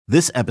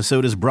This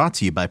episode is brought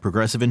to you by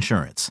Progressive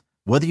Insurance.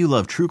 Whether you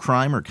love true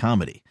crime or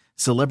comedy,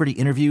 celebrity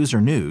interviews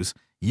or news,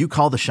 you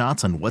call the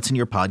shots on what's in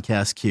your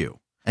podcast queue.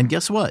 And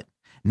guess what?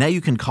 Now you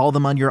can call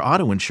them on your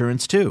auto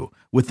insurance too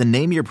with the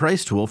Name Your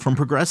Price tool from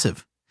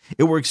Progressive.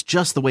 It works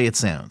just the way it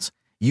sounds.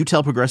 You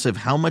tell Progressive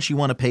how much you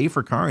want to pay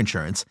for car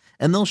insurance,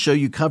 and they'll show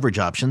you coverage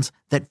options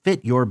that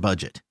fit your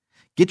budget.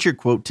 Get your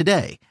quote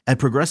today at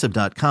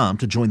Progressive.com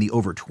to join the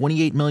over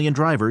 28 million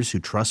drivers who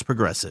trust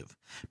Progressive.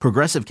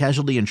 Progressive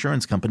Casualty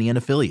Insurance Company and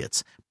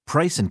Affiliates.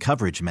 Price and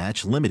coverage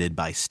match limited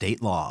by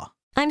state law.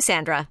 I'm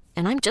Sandra,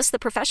 and I'm just the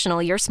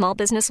professional your small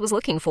business was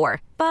looking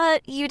for.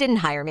 But you didn't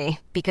hire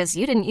me because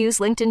you didn't use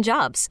LinkedIn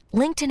Jobs.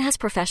 LinkedIn has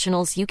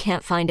professionals you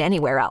can't find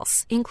anywhere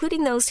else,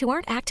 including those who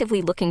aren't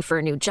actively looking for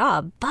a new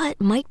job, but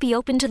might be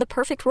open to the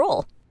perfect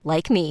role,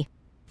 like me.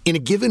 In a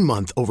given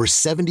month, over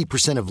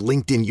 70% of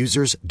LinkedIn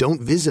users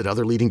don't visit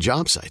other leading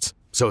job sites.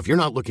 So if you're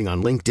not looking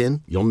on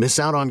LinkedIn, you'll miss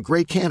out on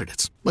great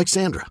candidates like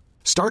Sandra.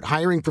 Start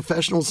hiring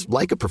professionals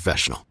like a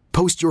professional.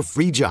 Post your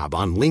free job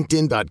on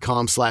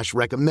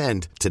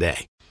linkedin.com/recommend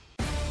today.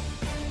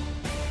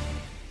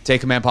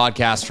 Take Command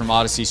podcast from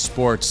Odyssey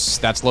Sports.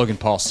 That's Logan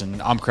Paulson.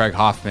 I'm Craig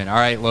Hoffman. All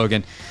right,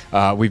 Logan,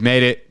 we've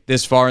made it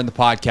this far in the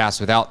podcast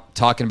without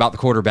talking about the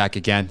quarterback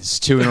again. It's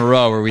 2 in a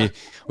row where we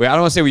I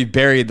don't want to say we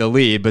buried the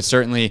lead, but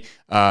certainly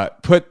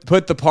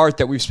put the part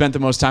that we've spent the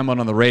most time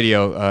on the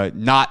radio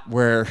not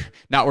where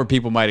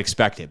people might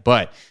expect it.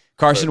 But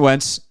Carson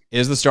Wentz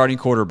is the starting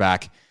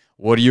quarterback.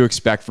 What do you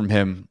expect from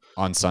him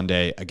on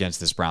Sunday against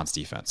this Browns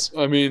defense?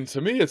 I mean,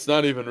 to me, it's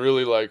not even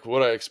really like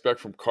what I expect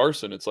from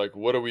Carson. It's like,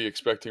 what are we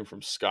expecting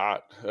from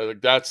Scott?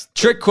 That's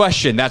trick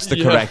question. That's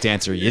the correct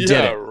answer. You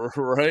did it.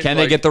 Right? Can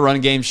they get the run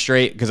game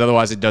straight? Because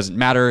otherwise it doesn't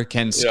matter.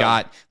 Can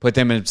Scott put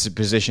them in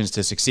positions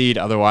to succeed?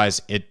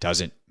 Otherwise it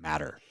doesn't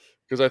matter.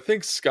 Because I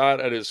think Scott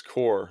at his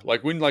core,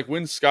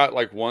 when Scott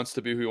wants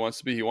to be who he wants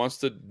to be, he wants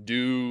to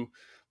do,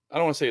 I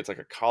don't want to say it's like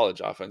a college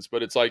offense,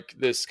 but it's like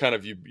this kind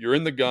of you're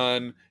in the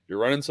gun, you're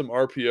running some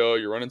RPO,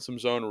 you're running some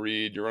zone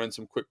read, you're running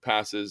some quick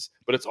passes,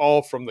 but it's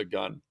all from the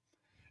gun.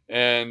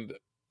 And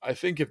I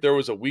think if there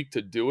was a week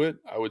to do it,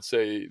 I would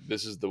say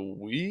this is the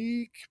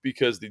week,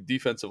 because the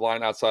defensive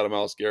line outside of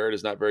Myles Garrett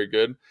is not very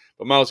good.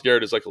 But Myles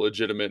Garrett is like a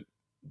legitimate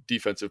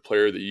defensive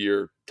player of the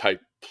year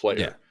type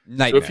player.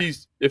 Yeah, so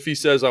if he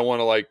says, I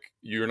want to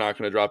you're not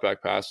going to drop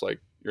back pass,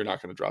 you're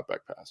not going to drop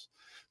back pass.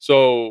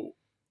 So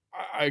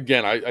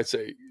I'd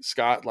say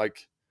Scott,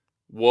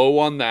 whoa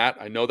on that.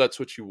 I know that's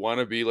what you want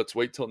to be. Let's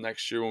wait till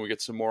next year when we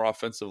get some more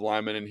offensive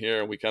linemen in here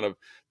and we kind of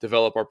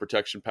develop our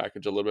protection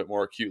package a little bit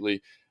more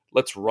acutely.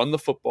 Let's run the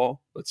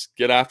football. Let's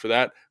get after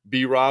that.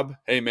 B-Rob,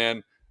 hey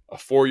man, a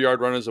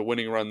 4-yard run is a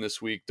winning run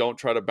this week. Don't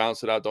try to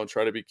bounce it out. Don't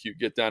try to be cute.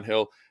 Get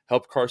downhill.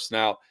 Help Carson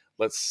out.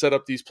 Let's set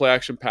up these play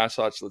action pass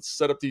shots. Let's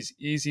set up these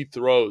easy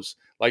throws.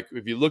 Like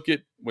if you look at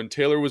when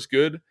Taylor was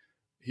good,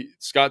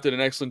 Scott did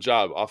an excellent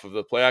job off of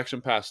the play action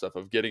pass stuff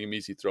of getting him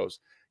easy throws.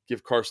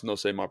 Give Carson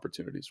those same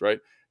opportunities, right?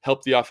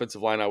 Help the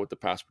offensive line out with the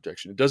pass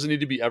protection. It doesn't need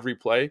to be every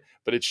play,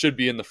 but it should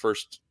be in the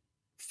first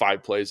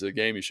 5 plays of the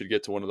game. You should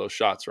get to one of those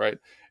shots, right?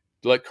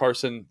 Let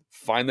Carson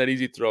find that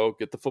easy throw,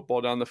 get the football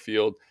down the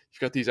field.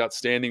 You've got these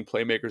outstanding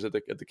playmakers at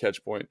the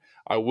catch point.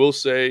 I will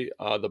say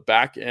the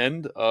back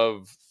end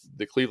of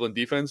the Cleveland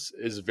defense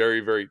is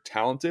very, very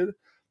talented.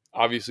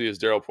 Obviously, as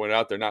Daryl pointed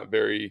out, they're not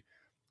very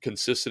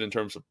consistent in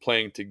terms of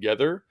playing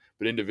together,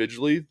 but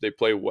individually they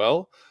play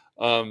well.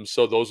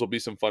 So those will be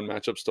some fun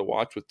matchups to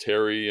watch with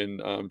Terry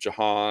and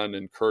Jahan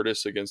and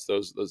Curtis against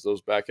those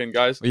back end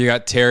guys. Well, you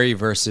got Terry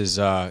versus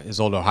his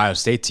old Ohio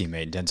State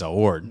teammate Denzel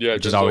Ward,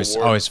 which is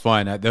always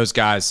fun. Those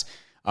guys,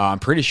 I'm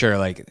pretty sure,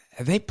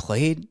 have they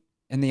played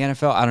in the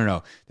NFL? I don't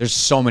know. There's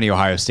so many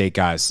Ohio State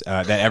guys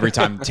that every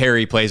time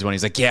Terry plays one,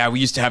 he's like, yeah, we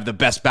used to have the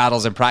best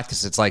battles in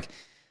practice. It's like,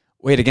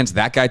 wait, against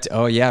that guy?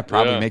 Oh, yeah,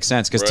 probably makes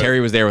sense. Because Terry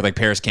was there with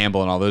Paris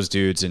Campbell and all those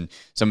dudes and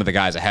some of the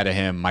guys ahead of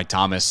him, Mike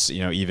Thomas,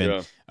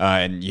 even.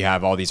 And you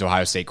have all these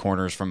Ohio State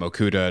corners from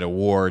Okudah to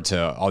Ward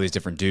to all these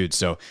different dudes.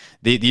 So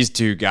these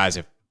two guys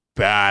have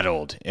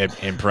battled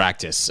in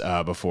practice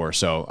before.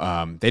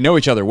 So they know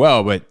each other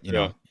well, but,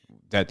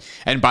 that.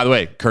 And by the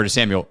way, Curtis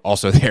Samuel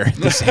also there at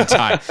the same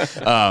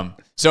time.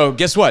 So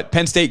guess what?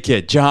 Penn State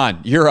kid, John,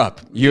 you're up.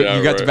 You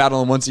got to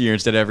battle him once a year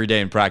instead of every day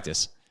in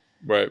practice.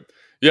 Right.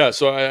 Yeah,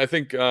 so I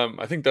think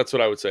that's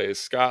what I would say is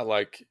Scott,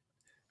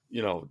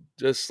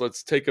 just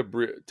let's take a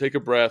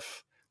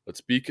breath.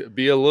 Let's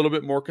be a little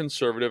bit more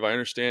conservative. I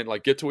understand,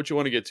 get to what you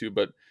want to get to,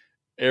 but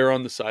err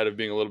on the side of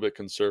being a little bit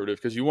conservative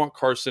because you want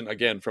Carson,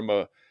 again, from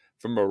a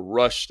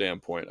rush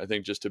standpoint, I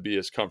think just to be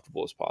as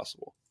comfortable as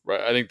possible,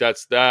 right? I think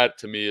that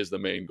to me is the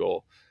main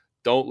goal.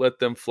 Don't let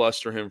them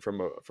fluster him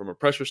from a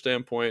pressure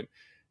standpoint.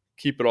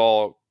 Keep it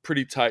all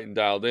pretty tight and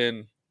dialed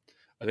in.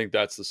 I think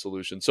that's the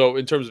solution. So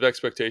in terms of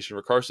expectation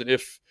for Carson,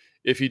 if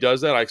he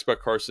does that, I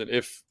expect Carson.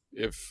 If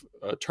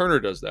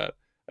Turner does that,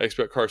 I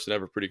expect Carson to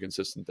have a pretty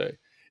consistent day.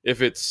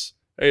 If it's,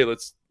 hey,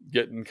 let's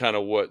get in kind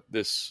of what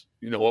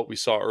we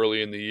saw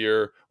early in the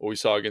year, what we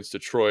saw against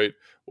Detroit,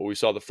 what we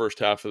saw the first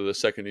half of the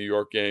second New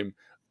York game,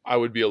 I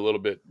would be a little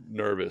bit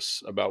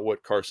nervous about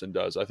what Carson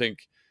does. I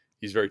think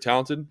He's very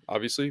talented,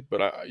 obviously,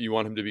 but you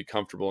want him to be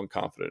comfortable and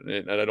confident.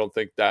 And I don't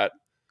think that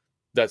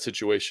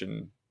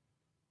situation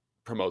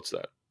promotes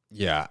that.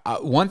 Yeah.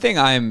 One thing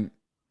I'm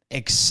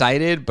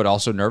excited but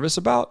also nervous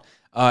about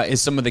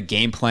is some of the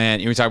game plan.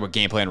 We talk about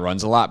game plan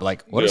runs a lot, but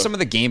like, what are some of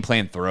the game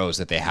plan throws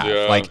that they have?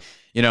 Yeah. Like,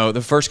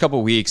 the first couple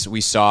of weeks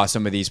we saw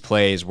some of these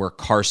plays where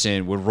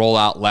Carson would roll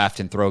out left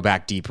and throw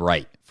back deep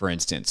right, for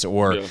instance,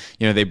 or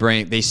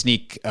they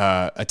sneak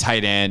a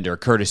tight end or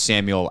Curtis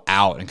Samuel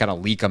out and kind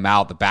of leak them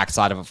out the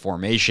backside of a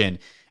formation,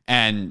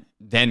 and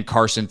then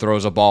Carson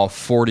throws a ball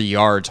 40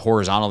 yards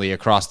horizontally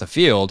across the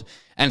field,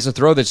 and it's a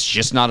throw that's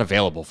just not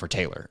available for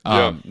Taylor.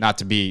 Not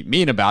to be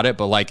mean about it,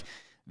 but like,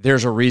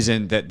 there's a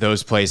reason that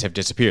those plays have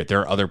disappeared.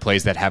 There are other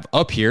plays that have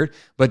appeared,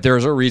 but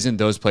there's a reason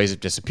those plays have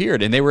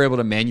disappeared, and they were able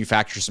to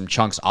manufacture some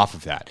chunks off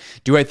of that.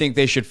 Do I think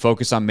they should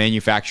focus on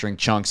manufacturing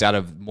chunks out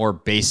of more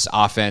base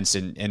offense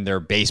and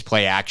their base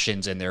play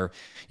actions and their,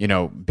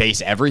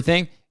 base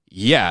everything?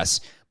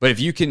 Yes. But if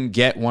you can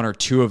get one or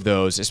two of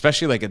those,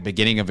 especially like at the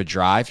beginning of a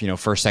drive,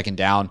 first, second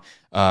down,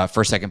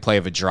 first, second play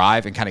of a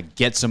drive, and kind of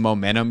get some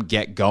momentum,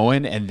 get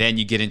going, and then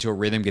you get into a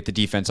rhythm, get the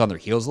defense on their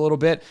heels a little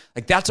bit,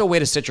 like that's a way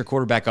to set your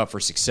quarterback up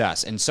for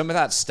success. And some of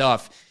that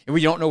stuff, and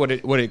we don't know what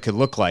it could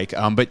look like,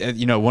 but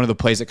one of the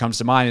plays that comes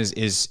to mind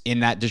is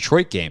in that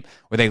Detroit game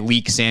where they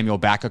leak Samuel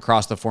back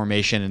across the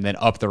formation and then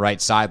up the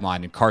right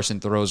sideline, and Carson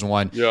throws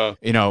one,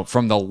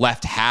 from the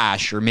left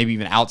hash or maybe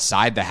even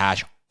outside the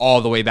hash all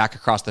the way back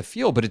across the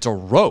field, but it's a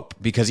rope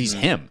because he's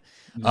him.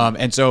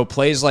 And so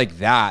plays like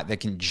that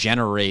can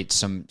generate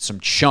some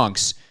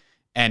chunks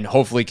and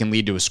hopefully can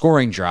lead to a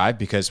scoring drive,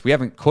 because we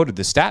haven't quoted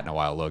the stat in a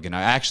while, Logan.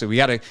 We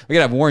gotta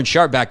have Warren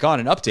Sharp back on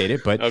and update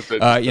it, but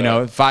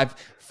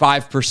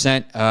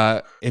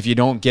 5% if you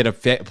don't get a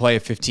play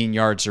of 15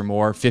 yards or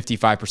more,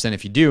 55%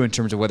 if you do, in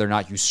terms of whether or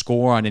not you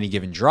score on any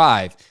given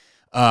drive.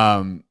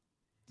 Can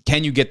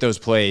you get those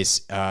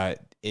plays?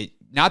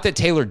 Not that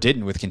Taylor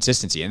didn't with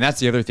consistency. And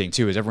that's the other thing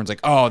too, is everyone's like,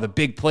 oh, the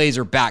big plays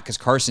are back because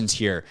Carson's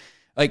here.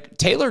 Like,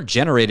 Taylor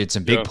generated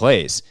some big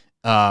plays.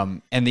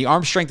 And the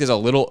arm strength is a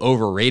little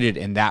overrated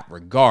in that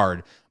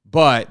regard,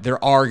 but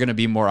there are going to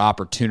be more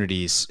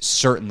opportunities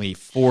certainly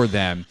for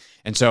them.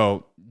 And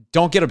so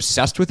don't get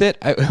obsessed with it.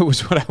 It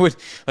was what I would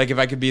like, if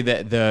I could be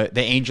the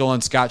angel on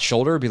Scott's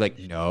shoulder, be like,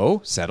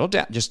 no, settle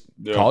down. Just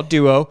call it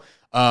duo.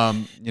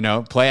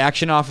 Play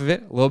action off of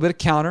it, a little bit of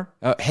counter.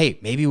 Hey,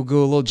 maybe we'll go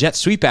a little jet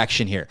sweep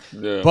action here.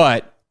 Yeah.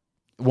 But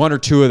one or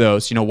two of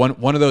those,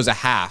 one of those a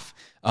half,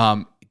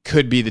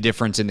 could be the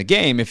difference in the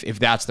game if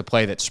that's the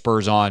play that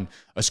spurs on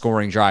a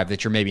scoring drive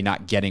that you're maybe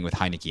not getting with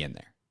Heinicke in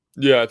there.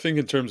 Yeah, I think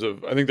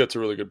that's a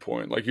really good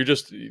point. Like,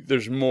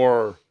 there's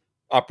more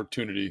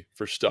opportunity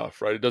for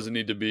stuff, right? It doesn't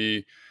need to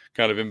be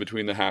kind of in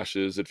between the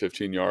hashes at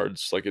 15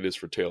 yards like it is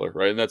for Taylor,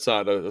 right? And that's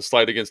not a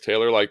slight against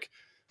Taylor. Like,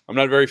 I'm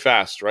not very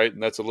fast, right?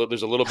 And there's a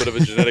little bit of a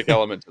genetic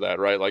element to that,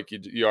 right? Like,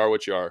 you are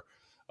what you are.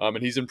 And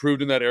he's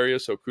improved in that area,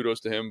 so kudos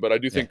to him. But I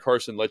do think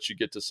Carson lets you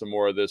get to some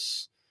more of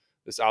this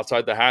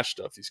outside the hash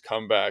stuff, these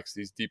comebacks,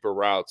 these deeper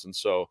routes. And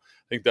so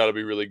I think that'll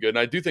be really good. And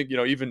I do think,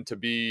 even to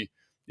be,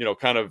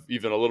 kind of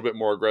even a little bit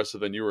more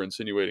aggressive than you were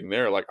insinuating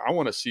there, like, I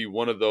want to see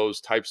one of those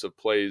types of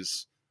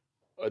plays,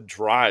 a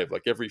drive,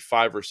 like every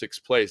 5 or 6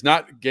 plays,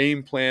 not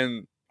game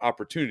plan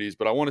opportunities,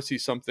 but I want to see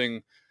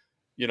something,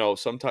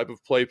 some type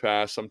of play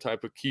pass, some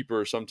type of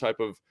keeper, some type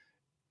of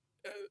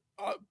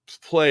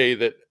play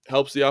that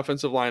helps the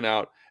offensive line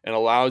out and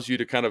allows you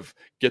to kind of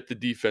get the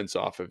defense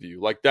off of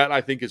you. Like that,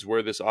 I think, is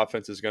where this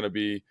offense is going to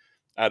be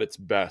at its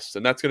best.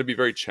 And that's going to be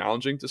very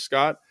challenging to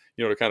Scott,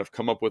 to kind of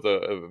come up with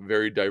a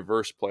very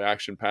diverse play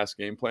action pass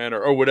game plan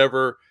or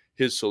whatever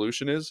his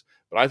solution is.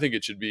 But I think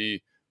it should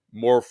be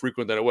more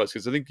frequent than it was.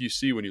 Because I think you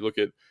see when you look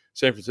at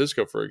San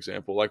Francisco, for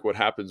example, like what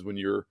happens when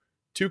you're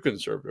too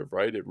conservative,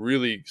 right? It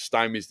really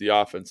stymies the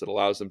offense. It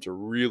allows them to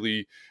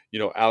really,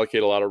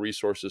 allocate a lot of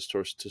resources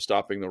to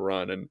stopping the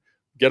run and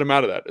get them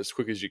out of that as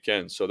quick as you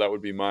can. So that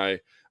would be my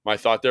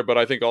thought there. But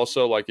I think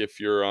also, like, if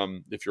you're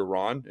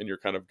Ron and you're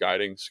kind of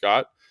guiding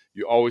Scott,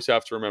 you always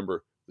have to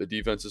remember the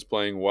defense is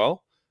playing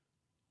well.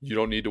 You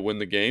don't need to win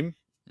the game.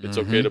 It's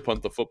okay to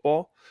punt the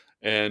football.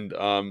 And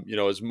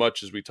as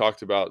much as we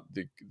talked about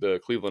the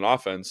Cleveland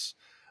offense,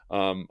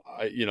 I'm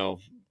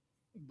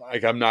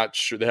not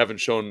sure, they haven't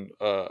shown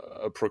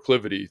a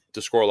proclivity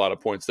to score a lot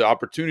of points. The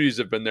opportunities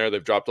have been there.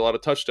 They've dropped a lot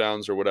of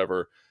touchdowns or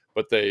whatever,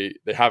 but they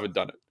haven't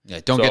done it. Yeah,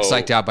 don't get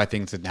psyched out by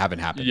things that haven't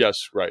happened.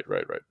 Yes, right.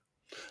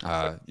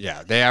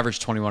 They average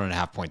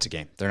 21.5 points a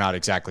game. They're not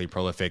exactly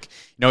prolific.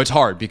 It's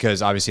hard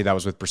because obviously that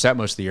was with Brissett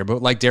most of the year,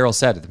 but like Daryl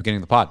said at the beginning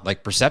of the pod,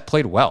 like, Brissett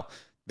played well.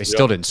 They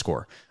still didn't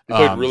score. He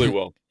played really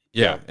well.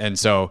 Yeah. And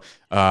so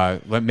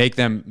make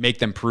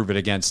them prove it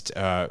against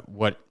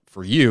what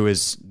for you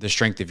is the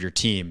strength of your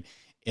team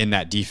in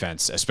that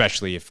defense,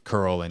 especially if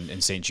Curl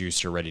and St.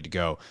 Juste are ready to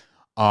go.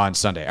 on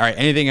Sunday. All right,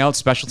 anything else?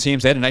 Special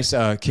teams. They had a nice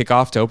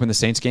kickoff to open the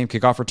Saints game,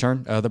 kickoff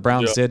return. The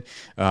Browns did.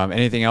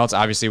 Anything else?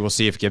 Obviously, we'll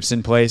see if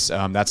Gibson plays.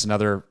 That's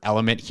another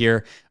element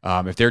here.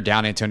 If they're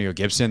down Antonio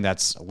Gibson,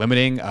 that's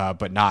limiting,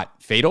 but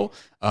not fatal.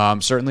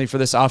 Certainly for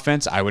this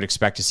offense, I would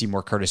expect to see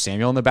more Curtis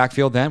Samuel in the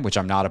backfield then, which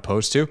I'm not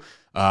opposed to.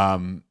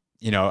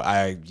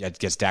 I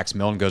guess Dax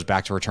Milne goes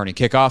back to returning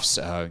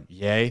kickoffs.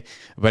 Yay.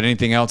 But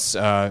anything else,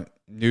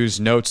 news,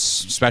 notes,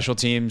 special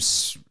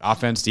teams,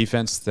 offense,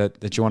 defense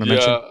that you want to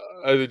mention?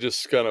 I would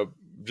just kind of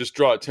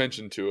draw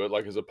attention to it,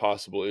 like as a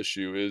possible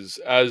issue, is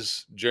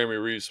as Jeremy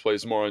Reaves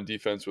plays more on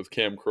defense with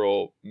Cam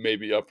Curl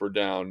maybe up or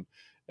down,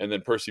 and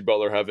then Percy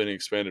Butler having an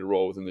expanded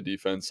role within the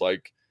defense,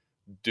 like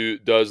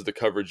does the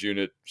coverage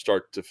unit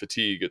start to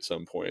fatigue at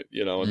some point,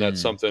 and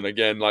that's something,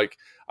 again, like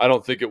I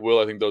don't think it will.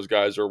 I think those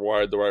guys are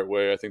wired the right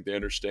way. I think they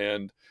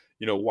understand,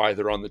 why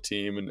they're on the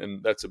team,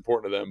 and that's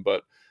important to them.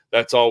 But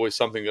that's always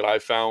something that I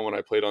found when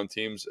I played on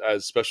teams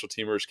as special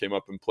teamers came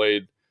up and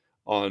played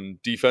on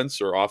defense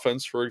or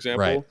offense, for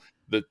example,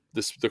 right.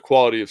 The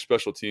quality of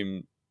special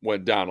team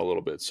went down a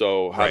little bit.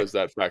 So how does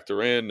that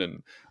factor in?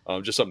 And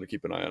just something to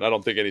keep an eye on. I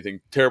don't think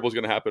anything terrible is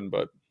going to happen,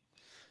 but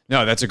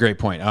no, that's a great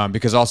point.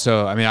 Because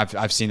also, I mean,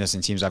 I've seen this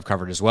in teams I've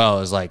covered as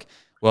well, is like,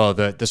 well,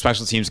 the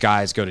special teams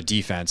guys go to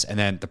defense, and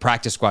then the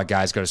practice squad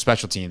guys go to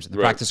special teams. And the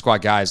practice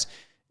squad guys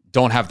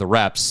don't have the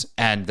reps,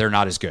 and they're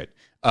not as good.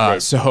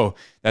 So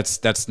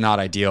that's not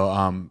ideal.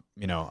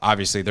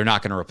 Obviously they're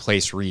not going to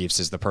replace Reaves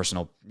as the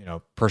personal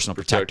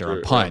protector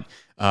on punt.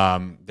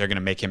 They're going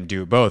to make him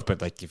do both,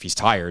 but like if he's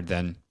tired,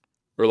 then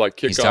or like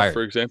kickoff,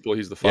 for example,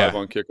 he's the 5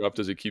 on kickoff.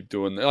 Does he keep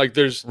doing that? Like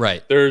do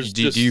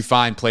you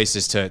find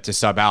places to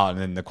sub out and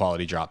then the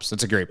quality drops?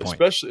 That's a great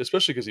point.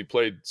 Especially because he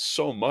played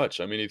so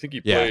much. I mean, I think he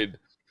played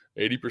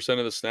 80%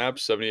 of the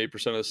snaps, 78%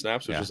 of the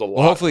snaps, which is a lot.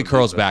 Well, hopefully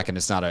Curl's back and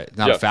it's not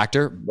a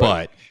factor,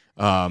 but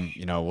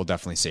we'll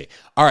definitely see.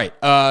 All right.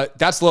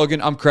 That's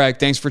Logan. I'm Craig.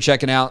 Thanks for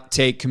checking out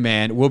Take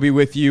Command. We'll be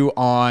with you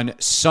on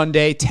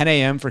Sunday, 10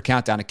 a.m. for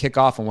Countdown to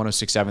Kickoff on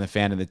 106.7 The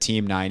Fan and the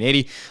Team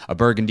 980, a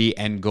burgundy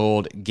and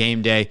gold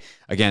game day.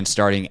 Again,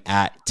 starting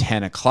at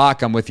 10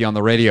 o'clock. I'm with you on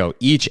the radio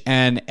each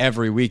and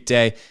every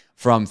weekday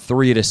from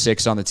 3 to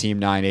 6 on the Team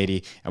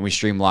 980, and we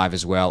stream live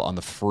as well on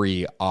the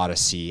free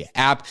Odyssey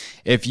app.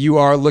 If you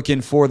are looking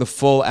for the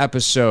full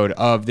episode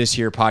of this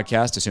here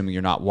podcast, assuming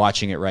you're not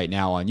watching it right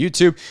now on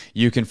YouTube,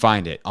 you can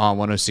find it on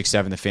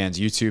 106.7 The Fan's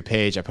YouTube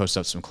page. I post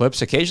up some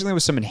clips, occasionally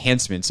with some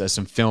enhancements,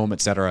 some film,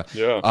 etc.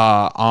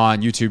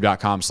 On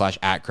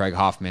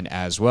youtube.com/@CraigHoffman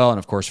as well. And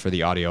of course, for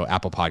the audio,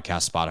 Apple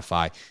Podcast,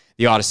 Spotify,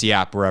 the Odyssey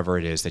app, wherever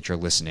it is that you're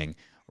listening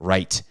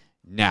right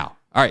now.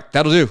 All right,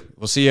 that'll do.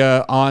 We'll see you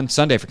on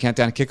Sunday for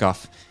Countdown to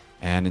Kickoff.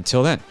 And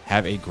until then,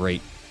 have a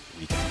great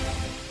weekend.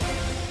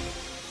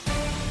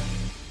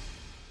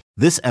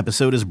 This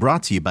episode is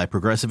brought to you by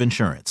Progressive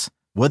Insurance.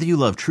 Whether you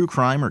love true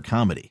crime or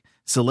comedy,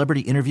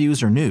 celebrity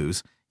interviews or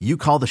news, you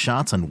call the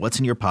shots on what's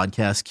in your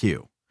podcast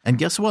queue. And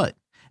guess what?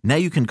 Now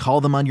you can call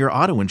them on your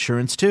auto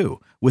insurance too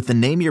with the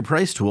Name Your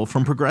Price tool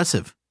from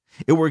Progressive.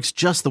 It works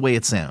just the way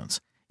it sounds.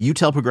 You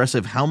tell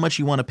Progressive how much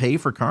you want to pay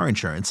for car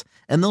insurance,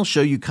 and they'll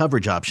show you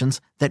coverage options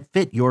that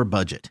fit your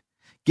budget.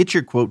 Get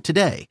your quote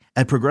today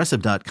at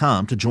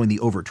Progressive.com to join the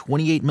over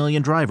 28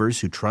 million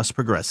drivers who trust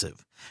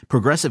Progressive.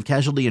 Progressive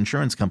Casualty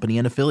Insurance Company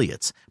and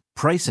Affiliates.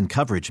 Price and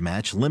coverage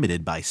match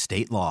limited by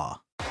state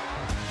law.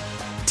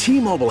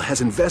 T-Mobile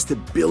has invested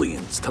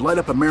billions to light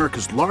up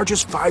America's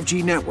largest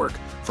 5G network,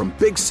 from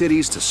big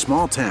cities to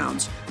small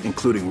towns,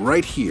 including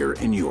right here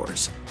in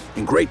yours.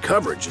 And great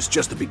coverage is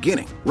just the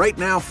beginning. Right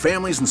now,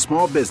 families and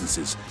small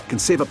businesses can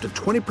save up to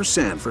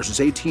 20%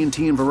 versus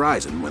AT&T and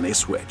Verizon when they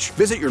switch.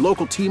 Visit your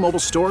local T-Mobile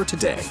store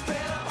today.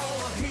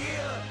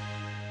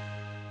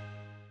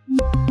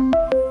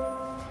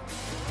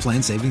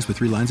 Plan savings with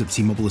 3 lines of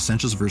T-Mobile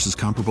Essentials versus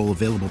comparable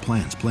available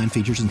plans. Plan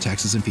features and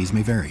taxes and fees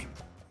may vary.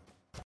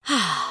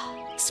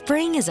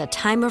 Spring is a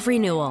time of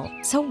renewal,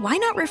 so why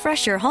not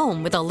refresh your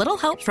home with a little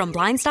help from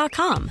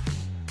Blinds.com?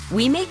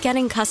 We make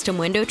getting custom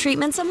window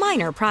treatments a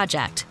minor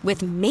project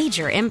with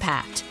major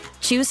impact.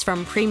 Choose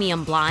from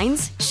premium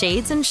blinds,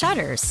 shades, and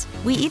shutters.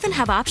 We even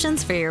have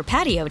options for your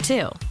patio,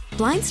 too.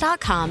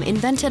 Blinds.com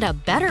invented a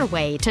better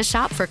way to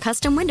shop for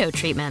custom window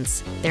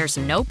treatments. There's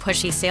no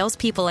pushy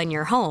salespeople in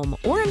your home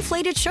or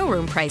inflated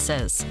showroom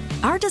prices.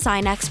 Our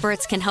design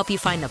experts can help you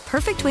find the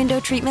perfect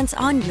window treatments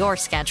on your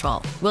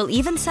schedule. We'll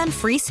even send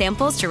free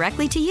samples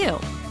directly to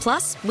you.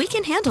 Plus, we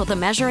can handle the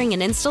measuring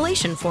and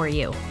installation for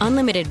you.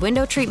 Unlimited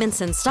window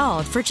treatments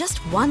installed for just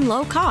one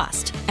low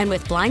cost. And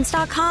with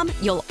Blinds.com,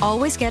 you'll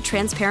always get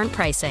transparent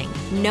pricing.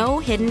 No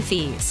hidden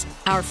fees.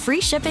 Our free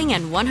shipping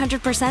and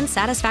 100%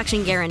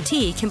 satisfaction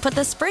guarantee can put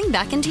the spring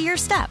back into your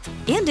step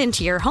and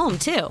into your home,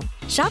 too.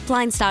 Shop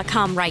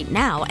Blinds.com right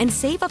now and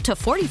save up to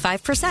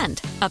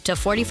 45%. Up to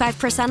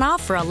 45%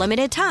 off for a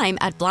limited time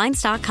at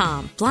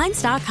Blinds.com.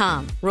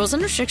 Blinds.com. Rules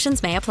and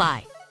restrictions may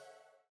apply.